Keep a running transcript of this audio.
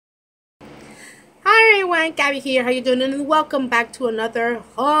everyone, Gabby here. How you doing? And welcome back to another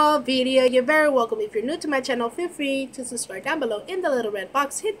haul video. You're very welcome. If you're new to my channel, feel free to subscribe down below in the little red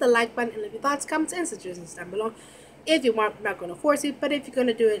box. Hit the like button and leave your thoughts, comments, and suggestions down below. If you want, I'm not going to force it, but if you're going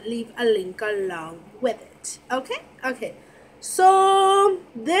to do it, leave a link along with it. Okay. So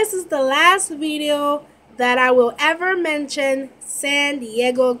this is the last video that I will ever mention San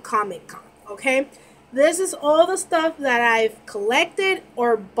Diego Comic Con. Okay, this is all the stuff that I've collected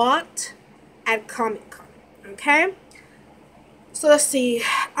or bought at Comic Con. Okay, so let's see.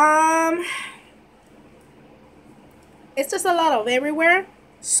 It's just a lot of everywhere.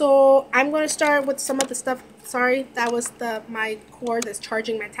 So I'm gonna start with some of the stuff. Sorry, that was my cord that's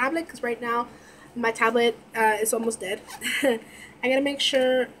charging my tablet, because right now my tablet is almost dead. I gotta make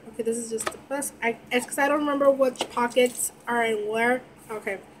sure. Okay, this is just the best. It's because I don't remember which pockets are in where.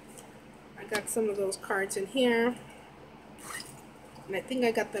 Okay, I got some of those cards in here, and I think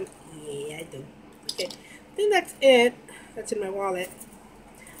I got them. Yeah, I do. Okay, I think that's it. That's in my wallet.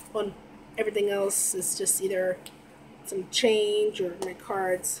 Well, everything else is just either some change or my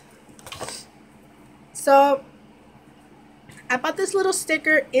cards. So I bought this little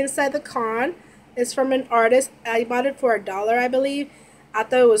sticker inside the con. It's from an artist. I bought it for $1, I believe. I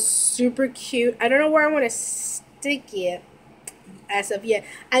thought it was super cute. I don't know where I want to stick it as of yet.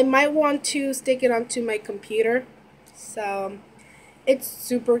 I might want to stick it onto my computer. So it's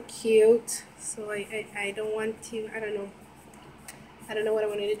super cute. So I don't want to, I don't know what I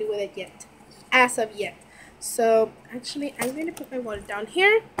wanted to do with it yet, as of yet. So actually I'm going to put my wallet down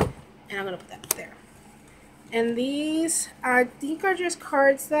here, and I'm going to put that there. And these I think are just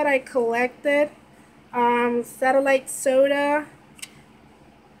cards that I collected. Satellite Soda.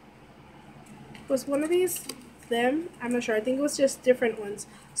 Was one of these them? I'm not sure. I think it was just different ones.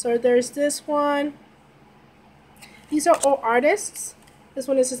 So there's this one. These are all artists. This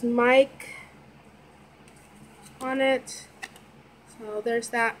one is just Mike on it. So there's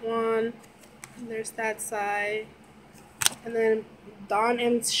that one. And there's that side. And then Don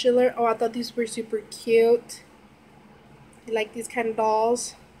M. Schiller. Oh, I thought these were super cute. I like these kind of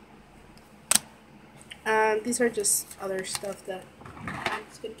dolls. These are just other stuff that I'm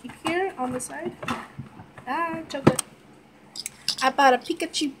just going to keep here on the side. Chocolate. I bought a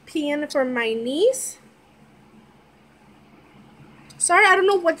Pikachu pin for my niece. Sorry, I don't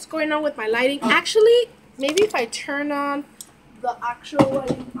know what's going on with my lighting. Actually, maybe if I turn on the actual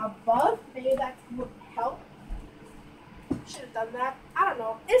lighting above, maybe that would help. Should have done that. I don't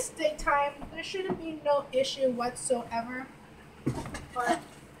know. It's daytime. There shouldn't be no issue whatsoever. But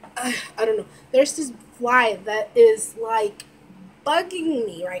I don't know. There's this fly that is like bugging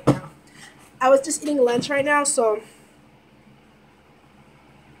me right now. I was just eating lunch right now, so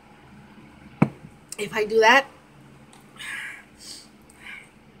if I do that,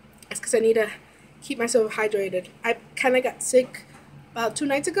 it's because I need to keep myself hydrated. I kind of got sick about 2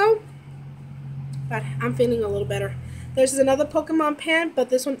 nights ago, but I'm feeling a little better. There's another Pokemon pen, but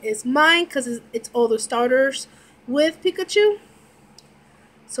this one is mine because it's all the starters with Pikachu.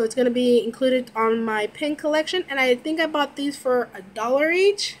 So it's going to be included on my pen collection. And I think I bought these for $1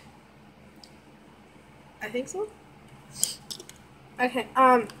 each. I think so. Okay,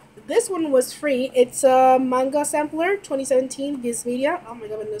 this one was free. It's a manga sampler, 2017, Viz Media. Oh my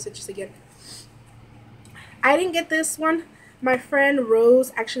god, my nose itches again. I didn't get this one. My friend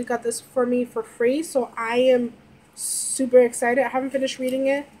Rose actually got this for me for free. So I am super excited. I haven't finished reading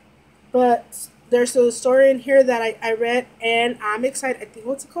it, but there's a story in here that I read, and I'm excited. I think,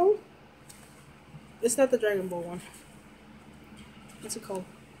 what's it called? It's not the Dragon Ball one. What's it called?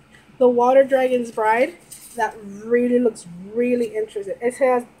 The Water Dragon's Bride. That really looks really interesting. It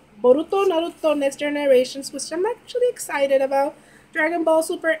says Boruto, Naruto, Next Generations, which I'm actually excited about. Dragon Ball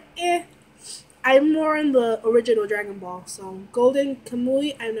Super, I'm more in the original Dragon Ball. So Golden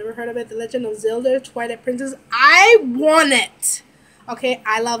Kamui, I've never heard of it. The Legend of Zelda, Twilight Princess. I want it. Okay,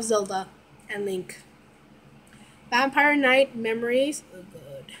 I love Zelda and Link. Vampire Knight Memories. Oh,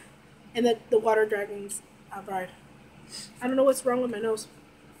 good. And the Water Dragon's Bride. I don't know what's wrong with my nose.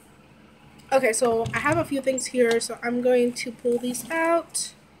 Okay, so I have a few things here, so I'm going to pull these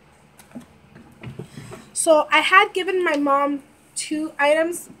out. So I had given my mom 2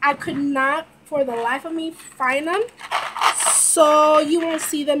 items. I could not, for the life of me, find them. So you won't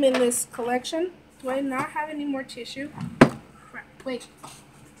see them in this collection. Do I not have any more tissue? Crap, wait.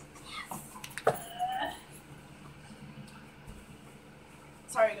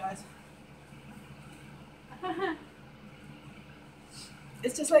 Sorry, guys.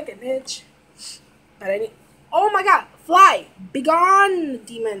 It's just like an itch. But I need. Oh my god! Fly! Begone,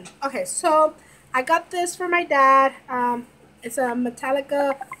 demon! Okay, so I got this for my dad. It's a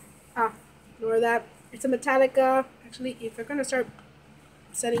Metallica. Ignore that. It's a Metallica. Actually, if you're gonna start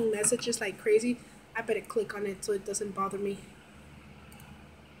sending messages like crazy, I better click on it so it doesn't bother me.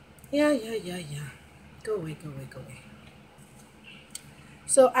 Yeah, yeah, yeah, yeah. Go away, go away, go away.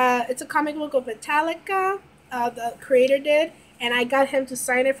 So it's a comic book of Metallica. The creator did, and I got him to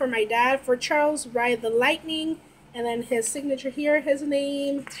sign it for my dad for Charles Ride the Lightning, and then his signature here. His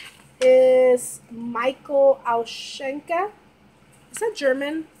name is Michael Aushenka. Is that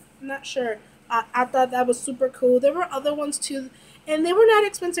German? I'm not sure. I thought that was super cool. There were other ones too, and they were not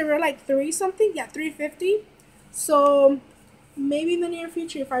expensive. They were like three something. Yeah, 350. So maybe in the near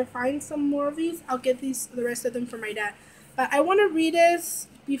future, if I find some more of these, I'll get the rest of them for my dad. But I want to read this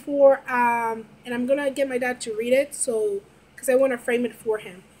before, and I'm gonna get my dad to read it. So because I want to frame it for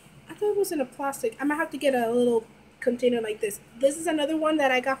him. I thought it was in a plastic. I might have to get a little container like this. This is another one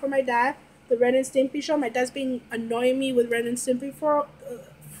that I got for my dad. The Ren and Stimpy show. My dad's been annoying me with Ren and Stimpy for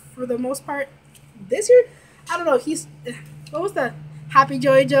the most part this year. I don't know. He's what was the Happy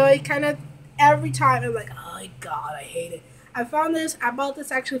Joy Joy kind of every time. I'm like, oh my god, I hate it. I found this. I bought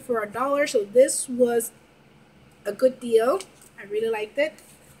this actually for $1, so this was a good deal. I really liked it.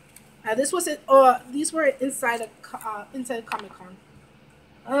 This was it. These were inside Comic Con.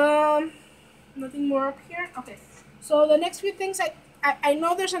 Nothing more up here. Okay. So the next few things I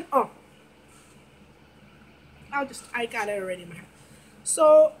know there's an I got it already in my hand.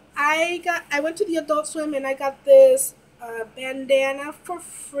 So I went to the Adult Swim and I got this bandana for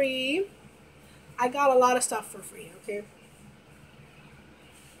free. I got a lot of stuff for free. Okay.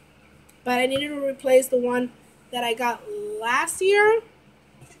 But I needed to replace the one that I got last year.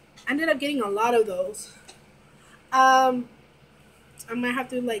 I ended up getting a lot of those. I might have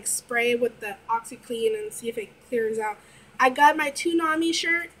to like spray it with the OxyClean and see if it clears out. I got my Toonami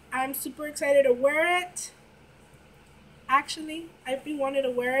shirt. I'm super excited to wear it. Actually, I've been wanting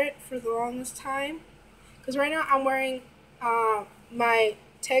to wear it for the longest time. Because right now I'm wearing my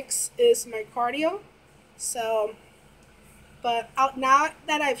text is my cardio. So, but now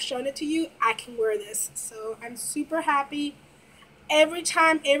that I've shown it to you, I can wear this. So I'm super happy. Every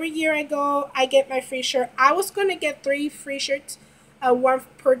year I go, I get my free shirt. I was going to get 3 free shirts, one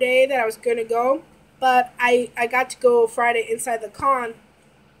per day that I was going to go. But I got to go Friday inside the con.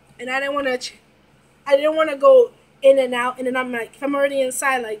 And I didn't want to go in and out. And then I'm like, if I'm already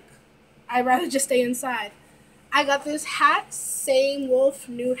inside, like, I'd rather just stay inside. I got this hat, Same Wolf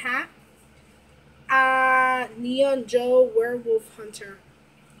new hat. Neon Joe Werewolf Hunter.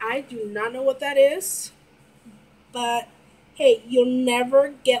 I do not know what that is. But hey, you'll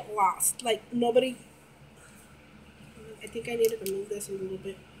never get lost. Like, nobody. I think I needed to move this a little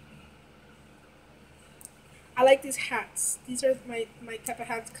bit. I like these hats. These are my type of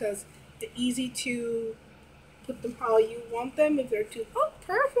hats because they're easy to put them how you want them. If they're too. Oh,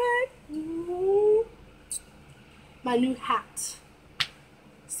 perfect. Ooh. My new hat.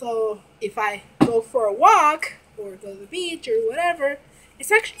 So if I go for a walk or go to the beach or whatever,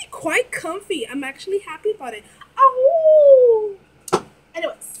 it's actually quite comfy. I'm actually happy about it. Oh!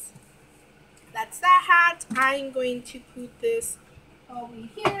 Anyways, that's that hat. I'm going to put this over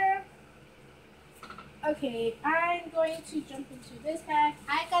here. Okay, I'm going to jump into this bag.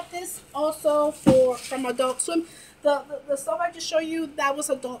 I got this also from Adult Swim. The stuff I just showed you, that was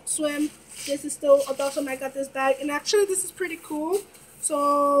Adult Swim. This is still Adult Swim. I got this bag. And actually, this is pretty cool.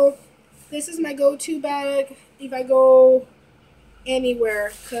 So, this is my go-to bag if I go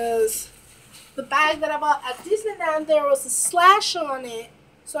anywhere. Because the bag that I bought at Disneyland, there was a slash on it.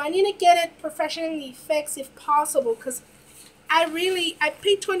 So, I need to get it professionally fixed if possible. Because I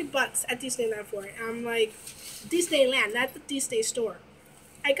paid $20 at Disneyland for it. I'm like, Disneyland, not the Disney store.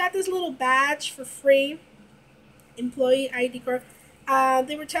 I got this little badge for free, employee ID card.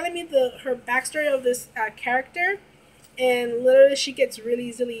 They were telling me her backstory of this character, and literally she gets really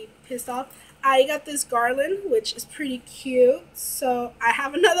easily pissed off. I got this garland, which is pretty cute. So I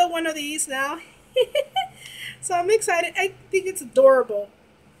have another one of these now. So I'm excited. I think it's adorable.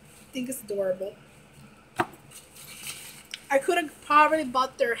 I could have probably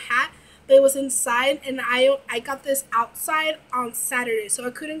bought their hat, but it was inside, and I got this outside on Saturday, so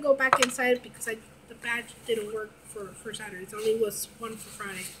I couldn't go back inside because the badge didn't work for Saturday. It only was one for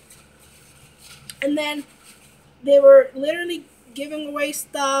Friday. And then they were literally giving away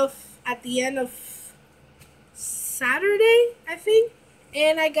stuff at the end of Saturday, I think,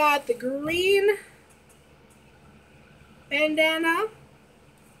 and I got the green bandana.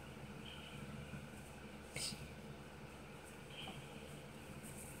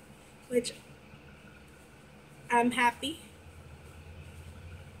 Which I'm happy.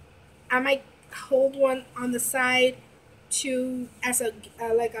 I might hold one on the side to as a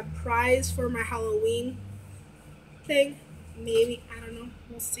like a prize for my Halloween thing. Maybe, I don't know.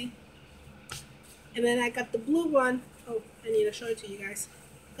 We'll see. And then I got the blue one. Oh, I need to show it to you guys.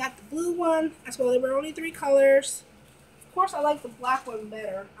 Got the blue one as well. There were only 3 colors. Of course, I like the black one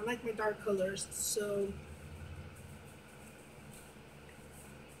better. I like my dark colors. So,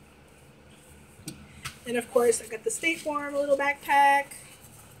 and of course, I got the State Farm little backpack.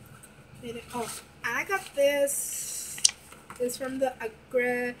 Oh, and I got this. This from the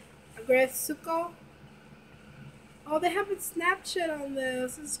Agretsuko. Oh, they have a Snapchat on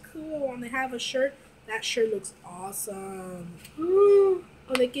this. This is cool. And they have a shirt. That shirt looks awesome. Ooh.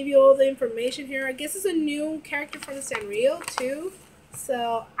 Oh, they give you all the information here. I guess it's a new character from Sanrio too.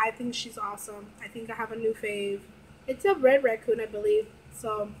 So I think she's awesome. I think I have a new fave. It's a red raccoon, I believe.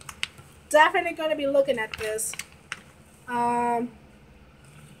 So definitely gonna be looking at this. Yeah,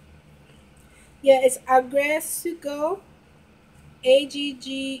 it's Agretsuko.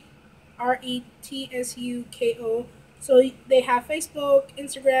 AGGRETSUKO. So they have Facebook,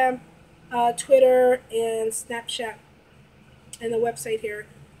 Instagram, Twitter, and Snapchat, and the website here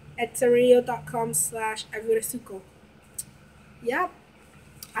at sanrio.com/agretsuko. Yep,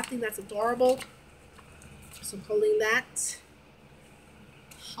 I think that's adorable. So I'm holding that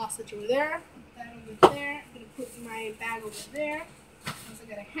hostage over there. Put that over there. I'm gonna put my bag over there. I'm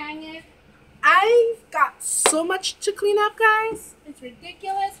gonna hang it. I've got so much to clean up, guys. It's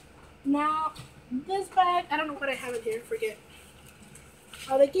ridiculous. Now, this bag, I don't know what I have in here. Forget.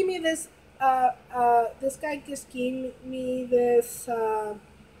 They gave me this. This guy just gave me this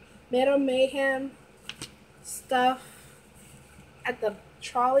Metal Mayhem stuff at the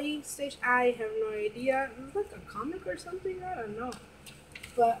trolley station. I have no idea. It was like a comic or something. I don't know.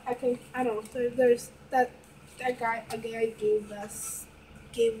 But I don't know. There's that guy. A guy gave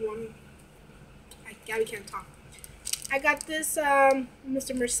one. Gabby can't talk. I got this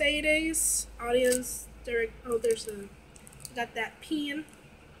Mr. Mercedes audience direct. Oh, got that pin.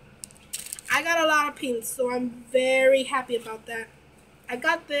 I got a lot of pins, so I'm very happy about that. I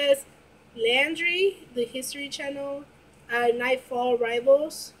got this Landry, the History Channel, Nightfall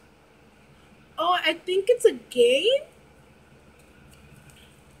Rivals. Oh, I think it's a game.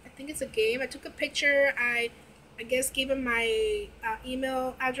 I took a picture. I guess gave them my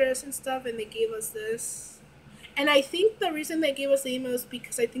email address and stuff, and they gave us this. And I think the reason they gave us the email is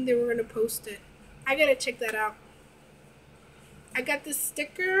because I think they were going to post it. I gotta check that out. I got this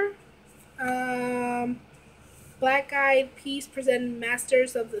sticker. Black Eyed Peas present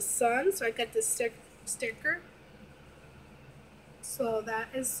Masters of the Sun. So I got this sticker. So that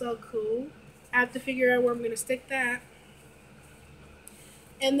is so cool. I have to figure out where I'm going to stick that.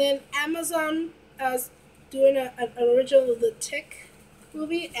 And then Amazon doing an original of the Tick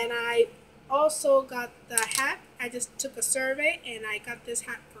movie, and I also got the hat. I just took a survey and I got this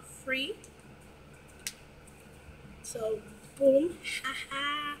hat for free. So boom,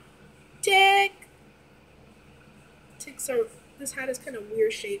 haha. Tick. Ticks are. This hat is kind of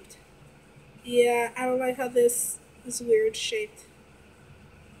weird shaped. Yeah, I don't like how this is weird shaped.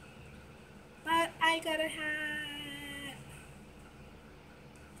 But I got a hat.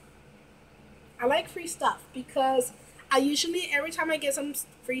 I like free stuff because I usually, every time I get some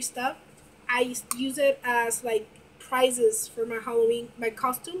free stuff, I use it as like prizes for my Halloween, my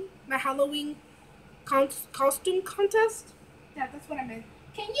Halloween costume contest. Yeah, that's what I meant.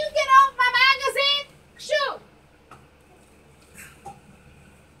 Can you get off my magazine? Shoot!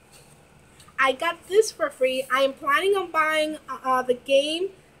 I got this for free. I am planning on buying the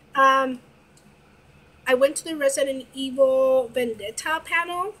game. I went to the Resident Evil Vendetta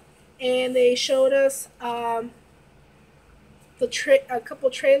panel, and they showed us a couple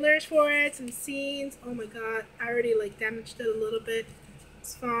trailers for it, some scenes. Oh my god, I already like damaged it a little bit.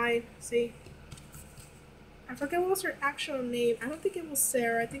 It's fine. See, I forget what was her actual name. I don't think it was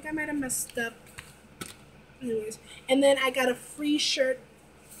Sarah. I think I might have messed up. Anyways, and then I got a free shirt.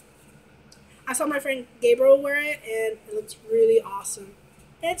 I saw my friend Gabriel wear it, and it looks really awesome.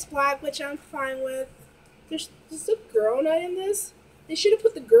 It's black, which I'm fine with. There's a girl not in this. They should have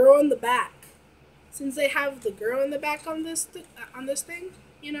put the girl in the back, since they have the girl in the back on this thing.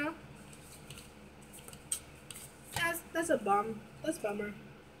 You know, that's a bum. That's a bummer.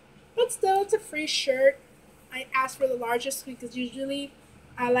 But still, it's a free shirt. I asked for the largest because usually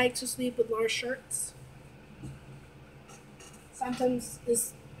I like to sleep with large shirts. Sometimes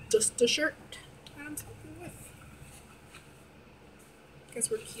it's just a shirt that I'm talking with. Guess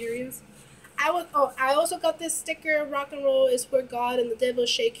we're curious. I also got this sticker. Rock and roll is where God and the devil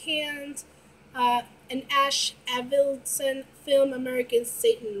shake hands. An Ash Avildsen film, American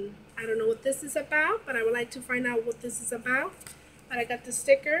Satan. I don't know what this is about, but I would like to find out what this is about. But I got the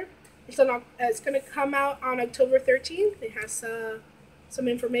sticker. It's going to come out on October 13th. It has some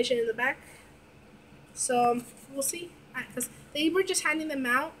information in the back. So we'll see. Because they were just handing them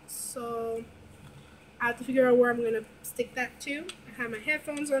out, so I have to figure out where I'm going to stick that to. I have my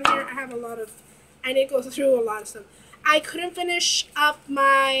headphones on here. I need to go through a lot of stuff. I couldn't finish up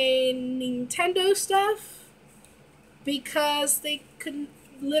my Nintendo stuff because they couldn't.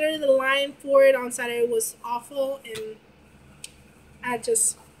 Literally, the line for it on Saturday was awful, and I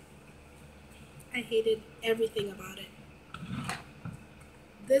hated everything about it.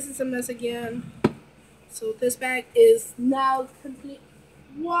 This is a mess again. So this bag is now complete.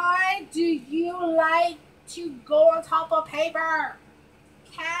 Why do you like to go on top of paper?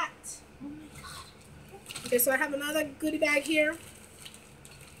 Cat. Oh my god. Okay, so I have another goodie bag here.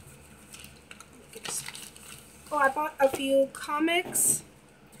 Oh, I bought a few comics.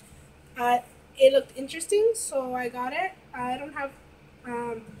 It looked interesting, so I got it. I don't have,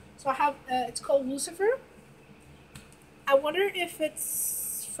 so I have, it's called Lucifer. I wonder if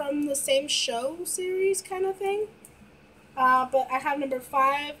it's from the same show series kind of thing. But I have number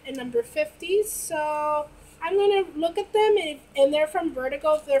 5 and number 50, so I'm going to look at them, and they're from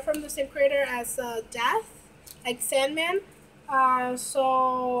Vertigo. They're from the same creator as Death, like Sandman.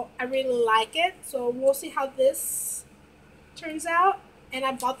 So I really like it. So we'll see how this turns out. And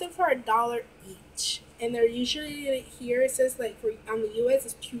I bought them for $1 each, and they're usually here. It says like on the US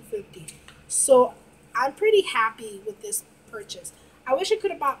it's $2.50. So I'm pretty happy with this purchase. I wish I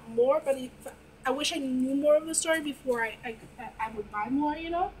could have bought more, but I wish I knew more of the story before I would buy more. You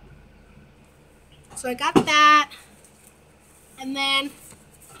know. So I got that, and then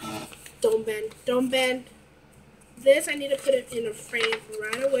don't bend. This I need to put it in a frame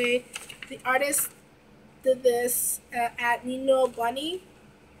right away. The artist did this at Nino Bunny.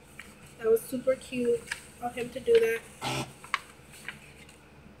 That was super cute of him to do that.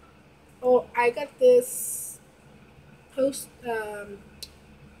 Oh, I got this postcard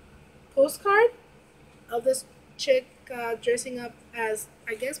of this chick dressing up as,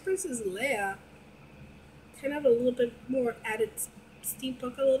 I guess, Princess Leia. Kind of a little bit more added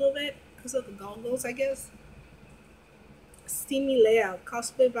steampunk a little bit because of the goggles, I guess. Steamy Leia,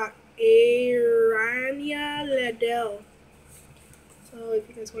 cosplay by Arania Ledell. So if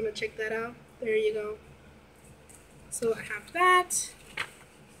you guys want to check that out, there you go. So I have that.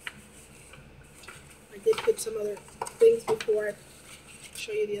 I did put some other things before I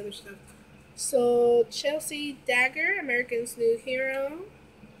show you the other stuff. So Chelsea Dagger, American's New Hero.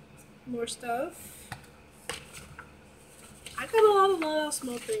 More stuff. I got a lot of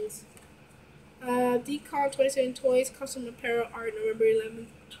small things. Decon 27 Toys, Custom Apparel Art, November 11th,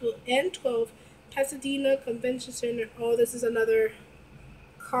 12, and 12th, Pasadena Convention Center. Oh, this is another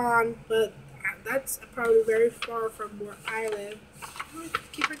con, but that's probably very far from where I live. Oh, I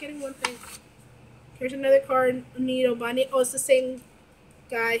keep forgetting one thing. Here's another card, Nino Bunny. Oh, it's the same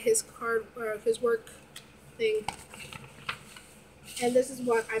guy, his card, or his work thing. And this is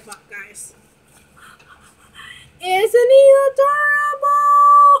what I bought, guys. Isn't he adorable?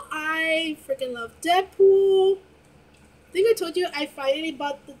 I freaking love Deadpool. I think I told you I finally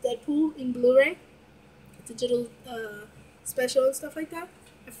bought the Deadpool in Blu-ray, digital special and stuff like that.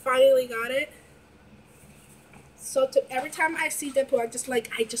 I finally got it. So every time I see Deadpool, I just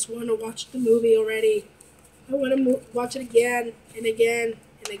want to watch the movie already. I want to watch it again and again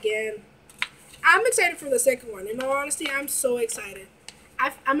and again. I'm excited for the second one. In all honesty, I'm so excited.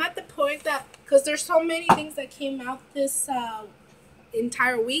 I'm at the point that, because there's so many things that came out this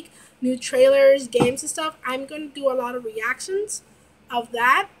entire week, new trailers, games and stuff, I'm going to do a lot of reactions of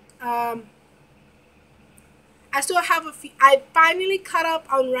that. I still have a few. I finally caught up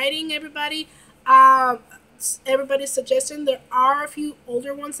on writing everybody's suggestion. There are a few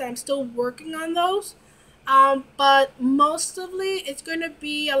older ones that I'm still working on those. But mostly it's going to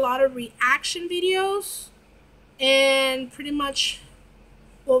be a lot of reaction videos and pretty much,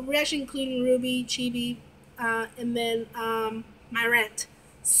 well, reaction including Ruby, Chibi, and then my rant.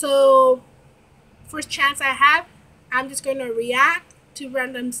 So first chance I have, I'm just going to react to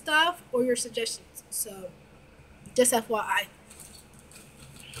random stuff or your suggestions. So just FYI.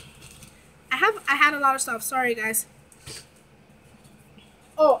 I had a lot of stuff. Sorry, guys.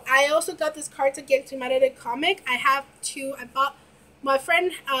 Oh, I also got this Cards Against Humanity comic. I have two. I bought. My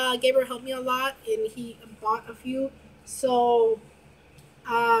friend Gabriel helped me a lot, and he bought a few. So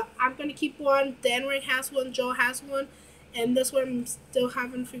I'm gonna keep one. Danway has one. Joe has one, and this one I'm still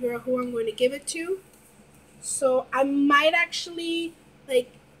haven't figured out who I'm going to give it to. So I might actually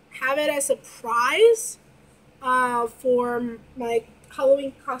have it as a prize for my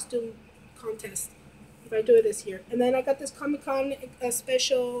Halloween costume contest if I do it this year. And then I got this Comic Con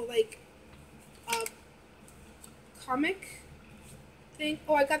special like uh, comic thing.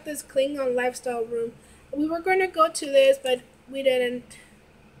 Oh, I got this Klingon lifestyle room. We were going to go to this, but we didn't.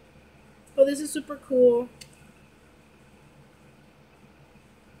 Oh, this is super cool.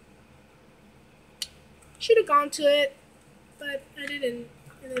 Should have gone to it, but I didn't.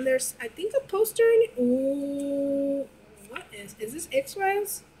 And then there's, I think, a poster in it. Ooh, what is this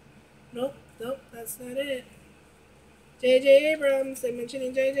X-Files? Nope, that's not it. J.J. Abrams, they're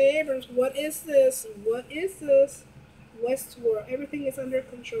mentioning J.J. Abrams. What is this? What is this? Westworld. Everything is under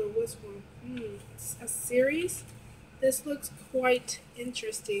control. Westworld. It's a series. This looks quite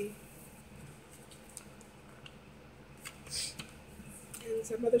interesting. And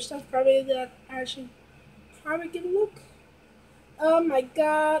some other stuff probably that I should probably give a look. Oh my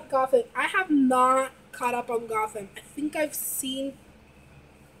god, Gotham. I have not caught up on Gotham. I think I've seen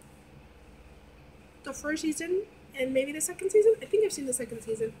the first season and maybe the second season. I think I've seen the second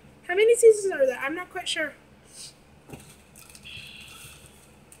season. How many seasons are there? I'm not quite sure.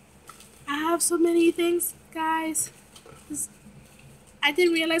 I have so many things, guys. I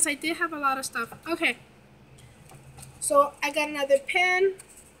didn't realize I did have a lot of stuff. Okay. So I got another pen.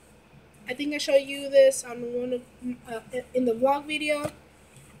 I think I showed you this on one of in the vlog video.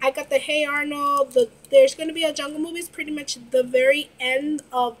 I got the Hey Arnold. There's going to be a Jungle Movies, pretty much the very end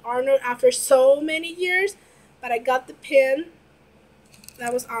of Arnold after so many years. But I got the pin.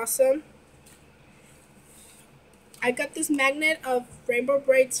 That was awesome. I got this magnet of Rainbow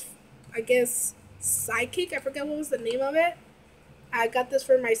Braid's, I guess, sidekick. I forget what was the name of it. I got this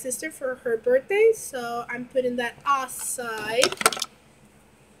for my sister for her birthday, so I'm putting that aside.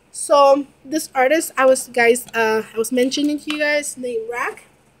 So this artist I was mentioning to you guys named Rack.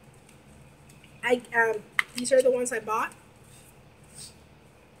 These are the ones I bought.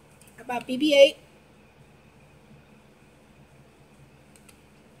 I bought BB-8.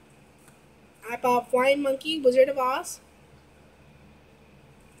 I bought Flying Monkey, Wizard of Oz.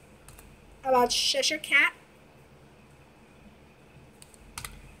 I bought Cheshire Cat.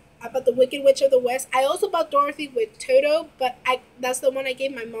 I bought the Wicked Witch of the West. I also bought Dorothy with Toto, but that's the one I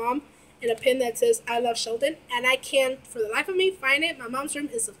gave my mom in a pin that says I love Sheldon, and I can't for the life of me find it. My mom's room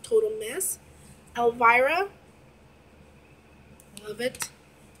is a total mess. Elvira, love it.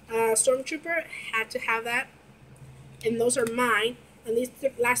 Stormtrooper, had to have that, and those are mine. And these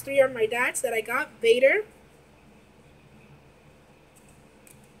last three are my dad's that I got. Vader,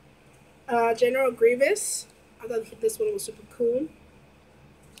 General Grievous. I thought this one was super cool.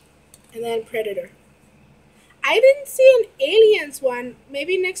 And then Predator. I didn't see an Aliens one.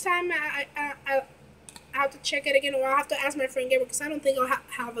 Maybe next time I have to check it again, or I'll have to ask my friend Gabriel, because I don't think I'll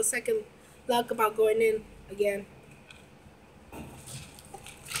have a second luck about going in again.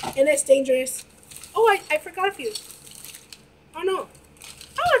 And it's dangerous. Oh, I forgot a few. Oh no.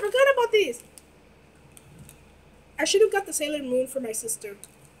 Oh, I forgot about these. I should have got the Sailor Moon for my sister.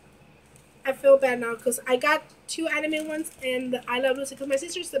 I feel bad now because I got two anime ones and the I Love Lucy, because my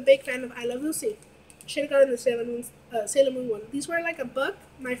sister's a big fan of I Love Lucy. Should have gotten the Sailor Moon one. These were like $1.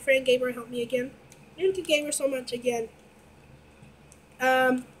 My friend Gabriel helped me again. Thank you, Gabriel, so much again.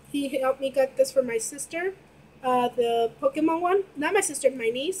 He helped me get this for my sister. The Pokemon one. Not my sister, my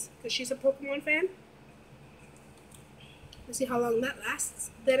niece, because she's a Pokemon fan. Let's see how long that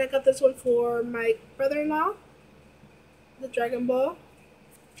lasts. Then I got this one for my brother-in-law. The Dragon Ball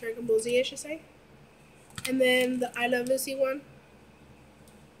Z, I should say. And then the I Love Lucy one.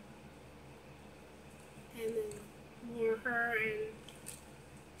 And then more her and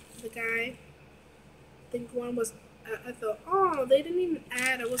the guy. I think one was, I thought, oh, they didn't even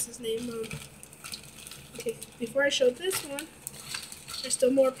add, what's his name? Okay, before I show this one, there's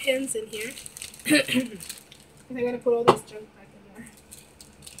still more pins in here. And I gotta put all this junk back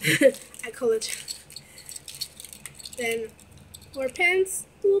in there. I call it. Then more pins.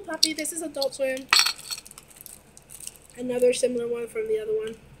 Ooh, puppy, this is Adult Swim. Another similar one from the other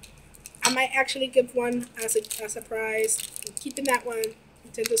one. I might actually give one as a surprise. I'm keeping that one.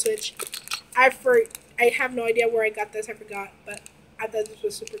 Nintendo Switch. I have no idea where I got this. I forgot, but I thought this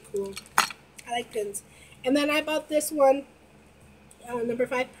was super cool. I like pins. And then I bought this one, number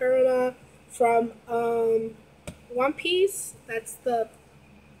 5 Perla from One Piece. That's the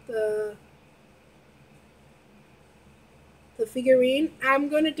figurine. I'm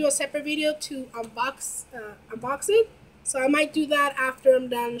going to do a separate video to unbox it. So I might do that after I'm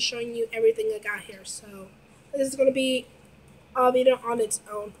done showing you everything I got here. So this is going to be a video on its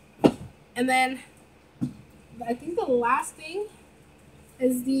own. And then I think the last thing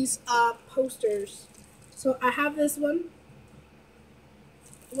is these posters. So I have this one.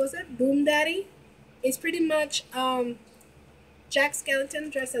 was it Boom Daddy? It's pretty much Jack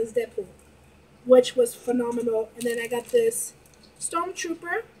Skellington dressed as Deadpool, which was phenomenal. And then I got this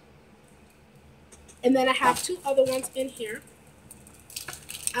Stormtrooper, and then I have two other ones in here.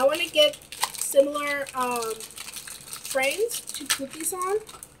 I want to get similar frames to put these on,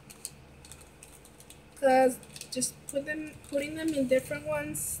 because just putting them in different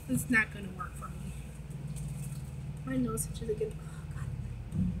ones is not going to work for me. My nose itches again. Oh, God.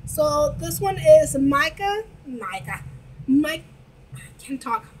 So this one is Mike. I can't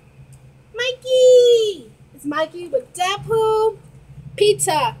talk. Mikey. It's Mikey with Deadpool,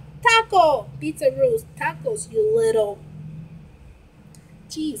 pizza, taco, pizza rules, tacos. You little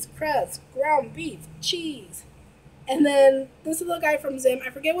cheese, crust, ground beef, cheese. And then this little guy from Zim, I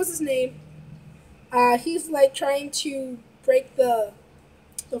forget what's his name. He's like trying to break the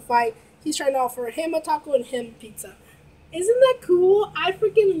fight. He's trying to offer him a taco and him pizza. Isn't that cool? I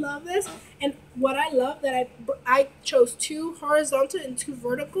freaking love this. And what I love that I chose two horizontal and two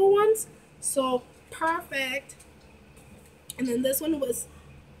vertical ones. So perfect. And then this one was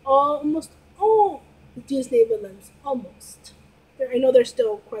almost all Disney villains. Almost. I know there's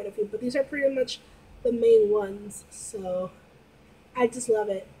still quite a few, but these are pretty much the main ones. So I just love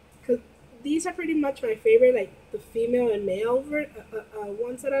it. Because these are pretty much my favorite, like the female and male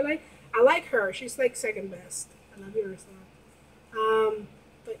ones that I like. I like her. She's like second best. I love yours.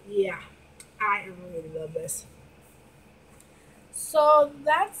 But yeah, I really love this. So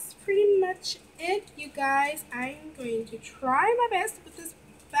that's pretty much it, you guys. I'm going to try my best to put this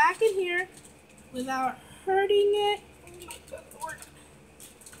back in here without hurting it. Oh my God, Lord.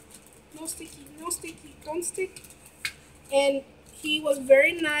 No sticky, no sticky, don't stick. And he was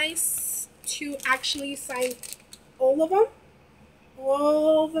very nice to actually sign all of them.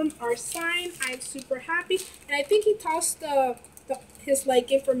 All of them are signed. I'm super happy. And I think he tossed his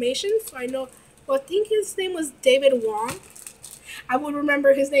like information, so I know. Well, I think his name was David Wong. I would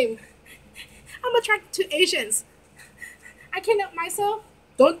remember his name. I'm attracted to Asians. I can't help myself.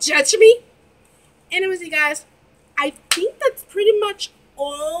 Don't judge me. Anyways, you guys, I think that's pretty much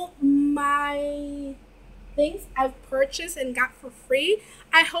all my things I've purchased and got for free.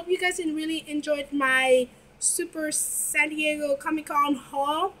 I hope you guys really enjoyed my Super San Diego Comic Con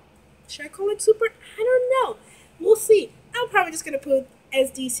haul. Should I call it super? I don't know. We'll see. I'm probably just going to put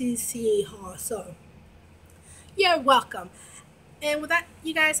Sdcc haul. So, you're welcome. And with that,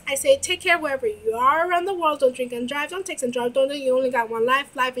 you guys, I say take care wherever you are around the world. Don't drink and drive. Don't text and drive. Don't do. You only got one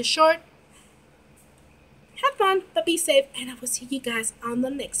life. Life is short. Have fun, but be safe. And I will see you guys on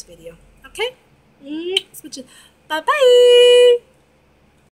the next video. Okay? Switches. Bye-bye.